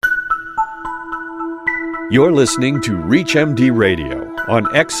You're listening to ReachMD Radio on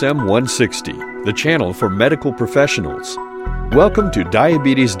XM 160, the channel for medical professionals. Welcome to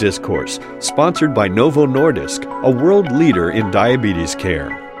Diabetes Discourse, sponsored by Novo Nordisk, a world leader in diabetes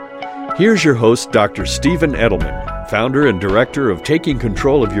care. Here's your host, Dr. Stephen Edelman, founder and director of Taking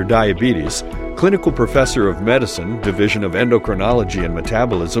Control of Your Diabetes, clinical professor of medicine, Division of Endocrinology and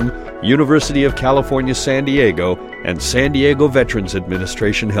Metabolism, University of California, San Diego, and San Diego Veterans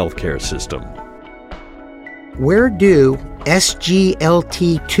Administration Healthcare System. Where do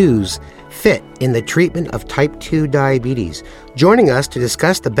SGLT2s fit in the treatment of type 2 diabetes? Joining us to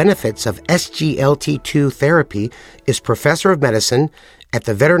discuss the benefits of SGLT2 therapy is Professor of Medicine at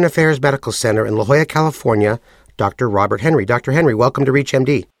the Veteran Affairs Medical Center in La Jolla, California, Dr. Robert Henry. Dr. Henry, welcome to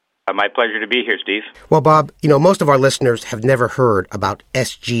ReachMD. My pleasure to be here, Steve. Well, Bob, most of our listeners have never heard about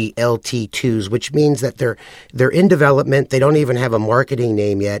SGLT2s, which means that they're in development. They don't even have a marketing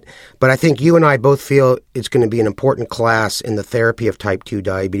name yet. But I think you and I both feel it's going to be an important class in the therapy of type 2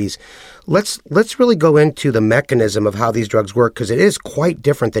 diabetes. Let's really go into the mechanism of how these drugs work, because it is quite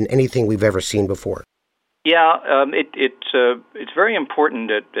different than anything we've ever seen before. Yeah, it's very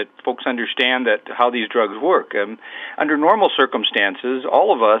important that folks understand that how these drugs work. Under normal circumstances,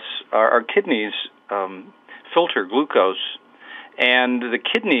 all of us, our kidneys filter glucose, and the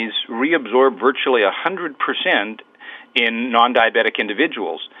kidneys reabsorb virtually 100% in non-diabetic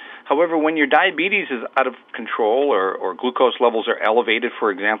individuals. However, when your diabetes is out of control or glucose levels are elevated,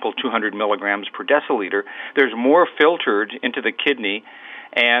 for example, 200 milligrams per deciliter, there's more filtered into the kidney.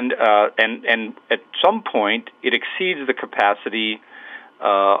 And at some point, it exceeds the capacity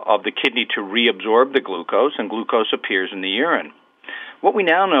of the kidney to reabsorb the glucose, and glucose appears in the urine. What we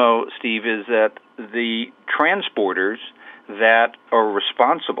now know, Steve, is that the transporters that are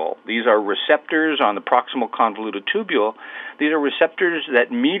responsible, these are receptors on the proximal convoluted tubule, these are receptors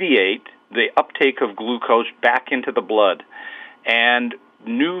that mediate the uptake of glucose back into the blood. And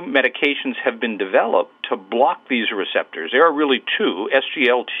new medications have been developed to block these receptors. There are really two.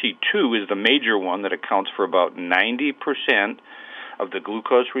 SGLT2 is the major one that accounts for about 90% of the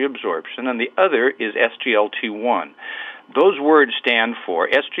glucose reabsorption, and the other is SGLT1. Those words stand for,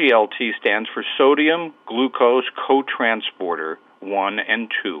 SGLT stands for sodium glucose cotransporter 1 and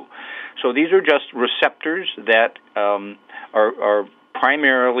 2. So these are just receptors that are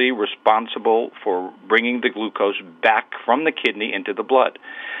primarily responsible for bringing the glucose back from the kidney into the blood.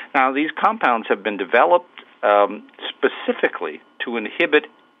 Now, these compounds have been developed specifically to inhibit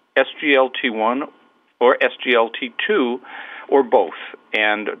SGLT1 or SGLT2 or both.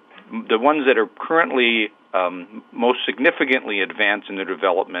 And the ones that are currently most significantly advanced in their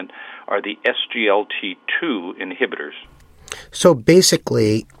development are the SGLT2 inhibitors. So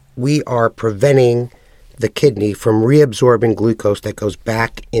basically, we are preventing the kidney from reabsorbing glucose that goes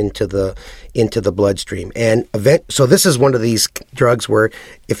back into the bloodstream. And so this is one of these drugs where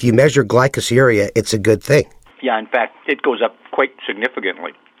if you measure glycosuria, it's a good thing. Yeah, in fact, it goes up quite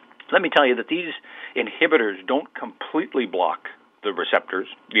significantly. Let me tell you that these inhibitors don't completely block the receptors,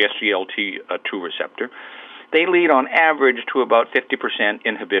 the SGLT2 receptor. They lead on average to about 50%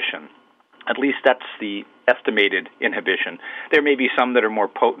 inhibition. At least that's the estimated inhibition. There may be some that are more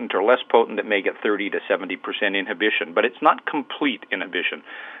potent or less potent that may get 30 to 70% inhibition, but it's not complete inhibition.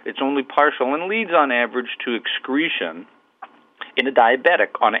 It's only partial and leads on average to excretion in a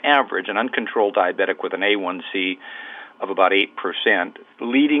diabetic, on average, an uncontrolled diabetic with an A1C of about 8%,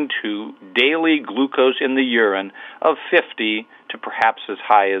 leading to daily glucose in the urine of 50 to perhaps as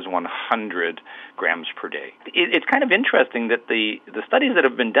high as 100 grams per day. It's kind of interesting that the studies that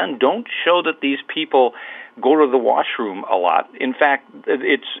have been done don't show that these people go to the washroom a lot. In fact,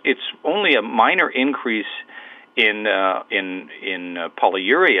 it's only a minor increase in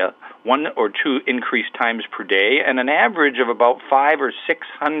polyuria, 1 or 2 increased times per day, and an average of about 500 or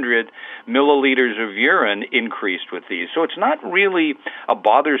 600 milliliters of urine increased with these. So it's not really a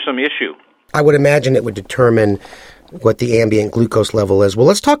bothersome issue. I would imagine it would determine what the ambient glucose level is. Well,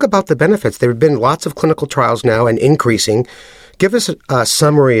 let's talk about the benefits. There have been lots of clinical trials now and increasing. Give us a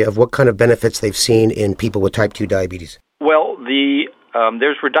summary of what kind of benefits they've seen in people with type 2 diabetes. Well,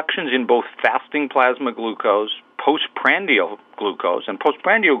 there's reductions in both fasting plasma glucose, postprandial glucose, and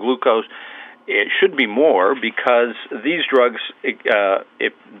postprandial glucose, it should be more because these drugs,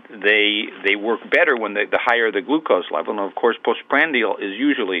 if they work better when the higher the glucose level. And of course, postprandial is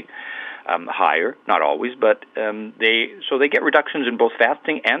usually higher, not always, but they get reductions in both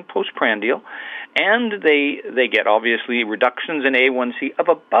fasting and postprandial, and they get obviously reductions in A1C of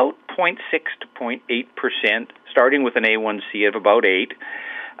about 0.6 to 0.8%, starting with an A1C of about 8.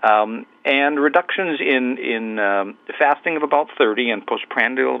 And reductions in fasting of about 30 and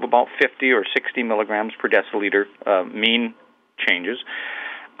postprandial of about 50 or 60 milligrams per deciliter mean changes.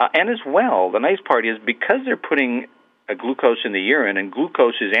 And as well, the nice part is because they're putting a glucose in the urine, and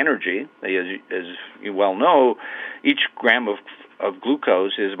glucose is energy, as you well know, each gram of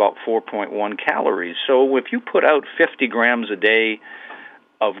glucose is about 4.1 calories. So if you put out 50 grams a day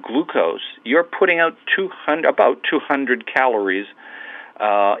of glucose, you're putting out about 200 calories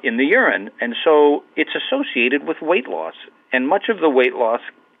in the urine, and so it's associated with weight loss. And much of the weight loss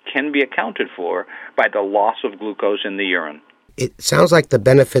can be accounted for by the loss of glucose in the urine. It sounds like the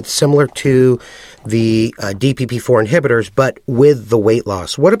benefits similar to the DPP-4 inhibitors, but with the weight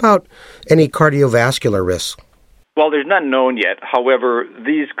loss. What about any cardiovascular risks? Well, there's none known yet. However,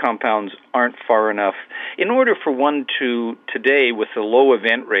 these compounds aren't far enough. In order for one to, today, with the low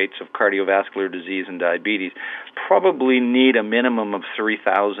event rates of cardiovascular disease and diabetes, probably need a minimum of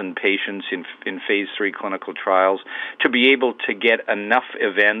 3,000 patients in phase 3 clinical trials to be able to get enough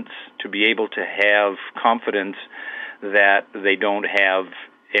events to be able to have confidence that they don't have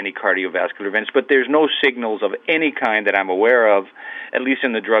any cardiovascular events. But there's no signals of any kind that I'm aware of, at least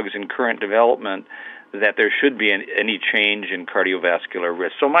in the drugs in current development, that there should be any change in cardiovascular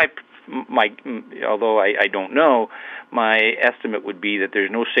risk. So my although I don't know, my estimate would be that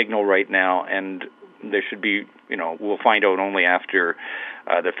there's no signal right now, and there should be, we'll find out only after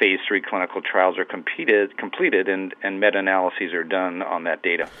the phase 3 clinical trials are completed and meta-analyses are done on that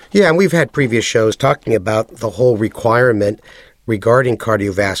data. Yeah, and we've had previous shows talking about the whole requirement regarding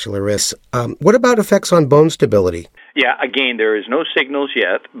cardiovascular risks. What about effects on bone stability? Yeah, again, there is no signals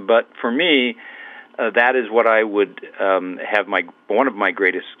yet, but for me, that is what I would have one of my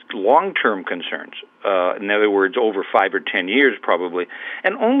greatest long-term concerns. In other words, over 5 or 10 years probably,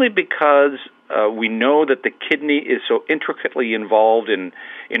 and only because we know that the kidney is so intricately involved in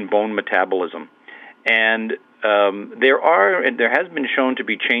bone metabolism, and there has been shown to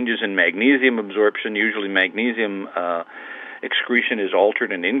be changes in magnesium absorption. Usually, magnesium excretion is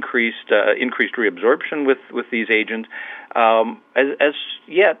altered and increased reabsorption with these agents. As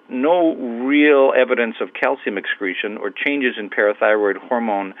yet, no real evidence of calcium excretion or changes in parathyroid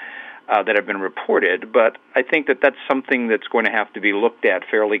hormone that have been reported, but I think that that's something that's going to have to be looked at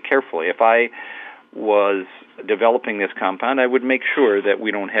fairly carefully. If I was developing this compound, I would make sure that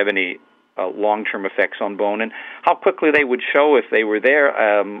we don't have any long-term effects on bone, and how quickly they would show if they were there.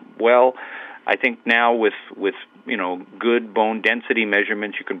 I think now with good bone density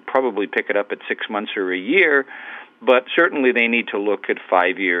measurements, you can probably pick it up at 6 months or a year, but certainly they need to look at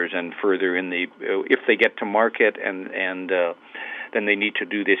 5 years and further if they get to market, and then they need to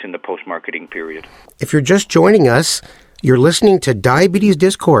do this in the post-marketing period. If you're just joining us, you're listening to Diabetes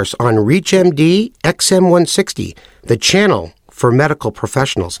Discourse on ReachMD XM160, the channel for medical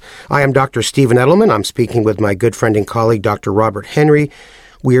professionals. I am Dr. Stephen Edelman. I'm speaking with my good friend and colleague, Dr. Robert Henry.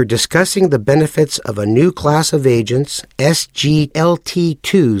 We are discussing the benefits of a new class of agents,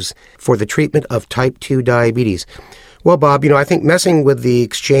 SGLT2s, for the treatment of type 2 diabetes. Well, Bob, I think messing with the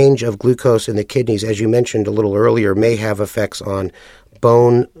exchange of glucose in the kidneys, as you mentioned a little earlier, may have effects on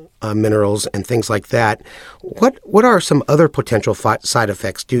bone minerals and things like that. What are some other potential side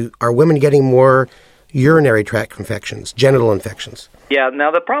effects? Are women getting more urinary tract infections, genital infections? Yeah,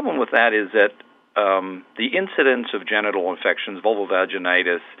 now the problem with that is that the incidence of genital infections,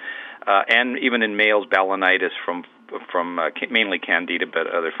 vulvovaginitis, and even in males, balanitis from mainly Candida, but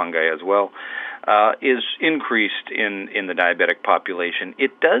other fungi as well, is increased in the diabetic population.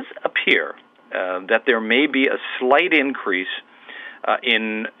 It does appear that there may be a slight increase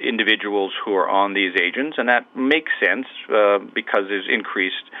in individuals who are on these agents, and that makes sense because there's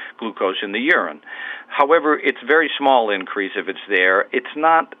increased glucose in the urine. However, it's a very small increase if it's there. It's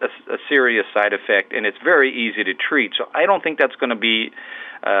not a serious side effect, and it's very easy to treat. So I don't think that's going to be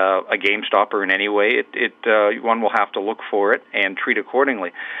a game stopper in any way. One will have to look for it and treat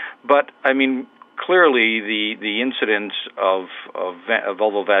accordingly. But, clearly the incidence of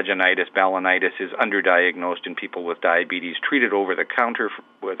vulvovaginitis, balanitis is underdiagnosed in people with diabetes, treated over the counter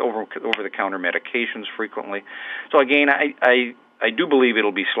with over-the-counter medications frequently. So again, I do believe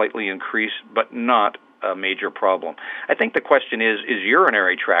it'll be slightly increased, but not a major problem. I think the question is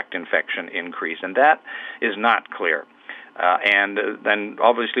urinary tract infection increased, and that is not clear. And then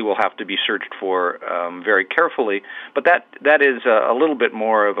obviously will have to be searched for very carefully. But that is a little bit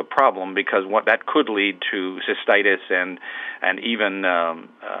more of a problem, because what that could lead to cystitis and even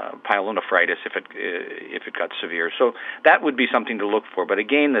pyelonephritis if it got severe. So that would be something to look for. But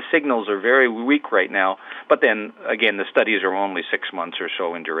again, the signals are very weak right now. But then again, the studies are only 6 months or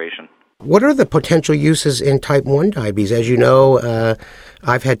so in duration. What are the potential uses in type 1 diabetes? As you know,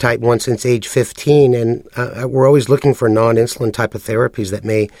 I've had type 1 since age 15, and we're always looking for non-insulin type of therapies that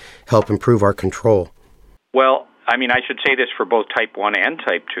may help improve our control. Well, I mean, I should say this for both type 1 and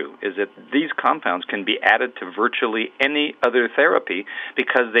type 2, is that these compounds can be added to virtually any other therapy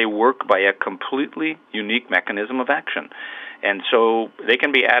because they work by a completely unique mechanism of action. And so they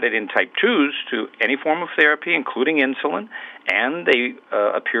can be added in type 2s to any form of therapy, including insulin, and they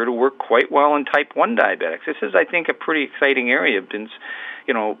appear to work quite well in type 1 diabetics. This is, I think, a pretty exciting area since,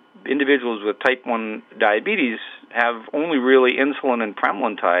 individuals with type 1 diabetes have only really insulin and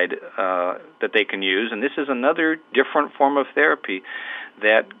pramlintide that they can use, and this is another different form of therapy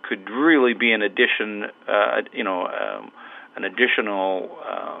that could really be an addition, an additional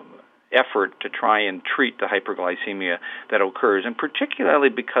effort to try and treat the hyperglycemia that occurs, and particularly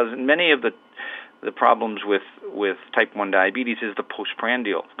because many of the problems with type 1 diabetes is the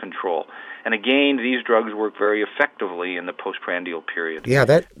postprandial control. And again, these drugs work very effectively in the postprandial period. Yeah,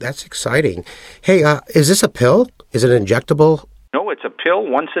 that's exciting. Hey, is this a pill? Is it injectable? No, it's a pill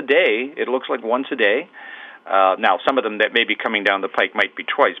once a day. It looks like once a day. Now, some of them that may be coming down the pike might be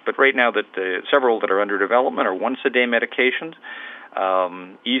twice, but right now several that are under development are once-a-day medications.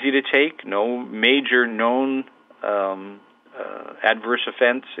 Easy to take, no major known adverse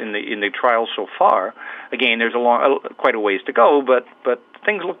events in the trial so far. Again, there's quite a ways to go, but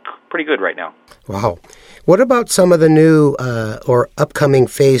things look pretty good right now. Wow. What about some of the new or upcoming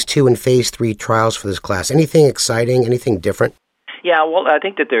Phase 2 and Phase 3 trials for this class? Anything exciting, anything different? Yeah, well, I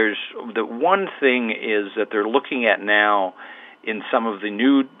think that there's the one thing is that they're looking at now in some of the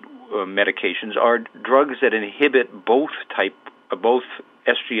new medications are drugs that inhibit both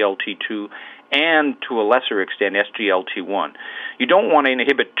SGLT2 and, to a lesser extent, SGLT1. You don't want to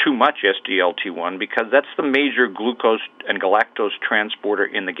inhibit too much SGLT1 because that's the major glucose and galactose transporter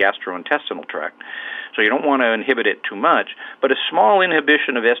in the gastrointestinal tract. So you don't want to inhibit it too much, but a small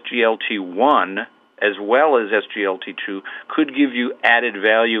inhibition of SGLT1 as well as SGLT2 could give you added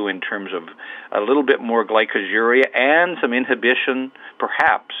value in terms of a little bit more glycosuria and some inhibition,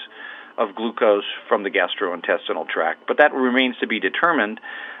 perhaps, of glucose from the gastrointestinal tract. But that remains to be determined.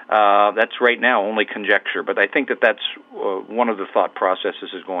 That's right now only conjecture, but I think that's one of the thought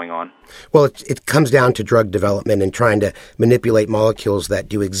processes is going on. Well, it comes down to drug development and trying to manipulate molecules that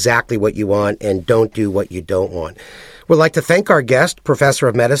do exactly what you want and don't do what you don't want. We'd like to thank our guest, Professor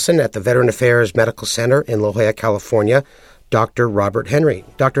of Medicine at the Veteran Affairs Medical Center in La Jolla, California, Dr. Robert Henry.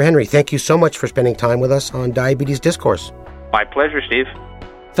 Dr. Henry, thank you so much for spending time with us on Diabetes Discourse. My pleasure, Steve.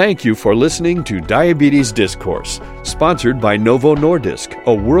 Thank you for listening to Diabetes Discourse, sponsored by Novo Nordisk,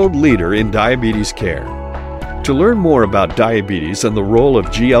 a world leader in diabetes care. To learn more about diabetes and the role of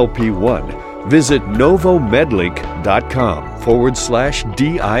GLP-1, visit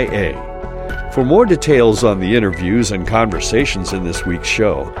novomedlink.com/DIA. For more details on the interviews and conversations in this week's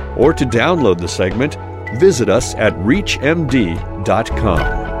show, or to download the segment, visit us at reachmd.com.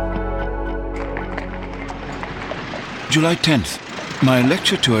 July 10th. My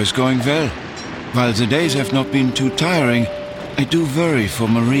lecture tour is going well. While the days have not been too tiring, I do worry for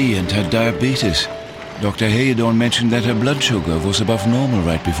Marie and her diabetes. Dr. Hayedorn mentioned that her blood sugar was above normal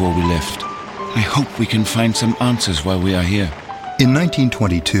right before we left. I hope we can find some answers while we are here. In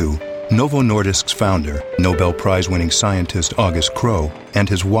 1922, Novo Nordisk's founder, Nobel Prize-winning scientist August Crowe, and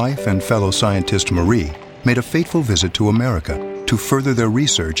his wife and fellow scientist Marie made a fateful visit to America to further their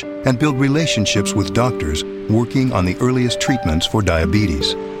research and build relationships with doctors working on the earliest treatments for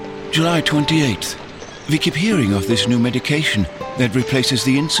diabetes. July 28th. We keep hearing of this new medication that replaces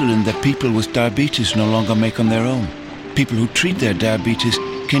the insulin that people with diabetes no longer make on their own. People who treat their diabetes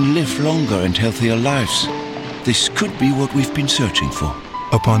can live longer and healthier lives. This could be what we've been searching for.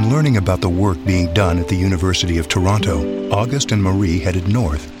 Upon learning about the work being done at the University of Toronto, August and Marie headed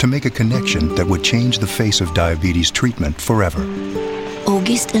north to make a connection that would change the face of diabetes treatment forever.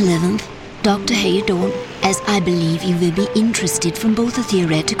 August 11th, Dr. Hayedorn, as I believe you will be interested from both a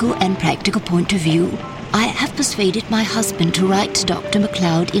theoretical and practical point of view, I have persuaded my husband to write to Dr.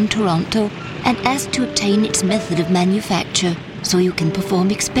 McLeod in Toronto and ask to obtain its method of manufacture so you can perform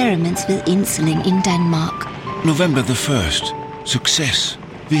experiments with insulin in Denmark. November the 1st. Success.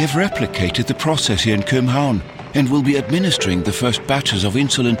 We have replicated the process here in København and will be administering the first batches of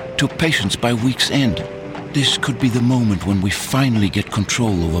insulin to patients by week's end. This could be the moment when we finally get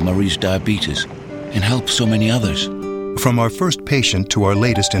control over Marie's diabetes and help so many others. From our first patient to our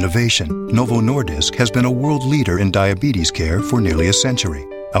latest innovation, Novo Nordisk has been a world leader in diabetes care for nearly a century.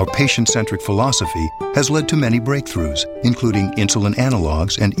 Our patient-centric philosophy has led to many breakthroughs, including insulin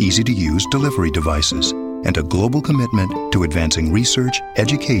analogs and easy-to-use delivery devices. and a global commitment to advancing research,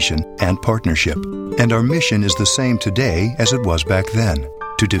 education, and partnership. And our mission is the same today as it was back then,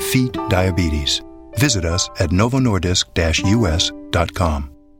 to defeat diabetes. Visit us at novonordisk-us.com.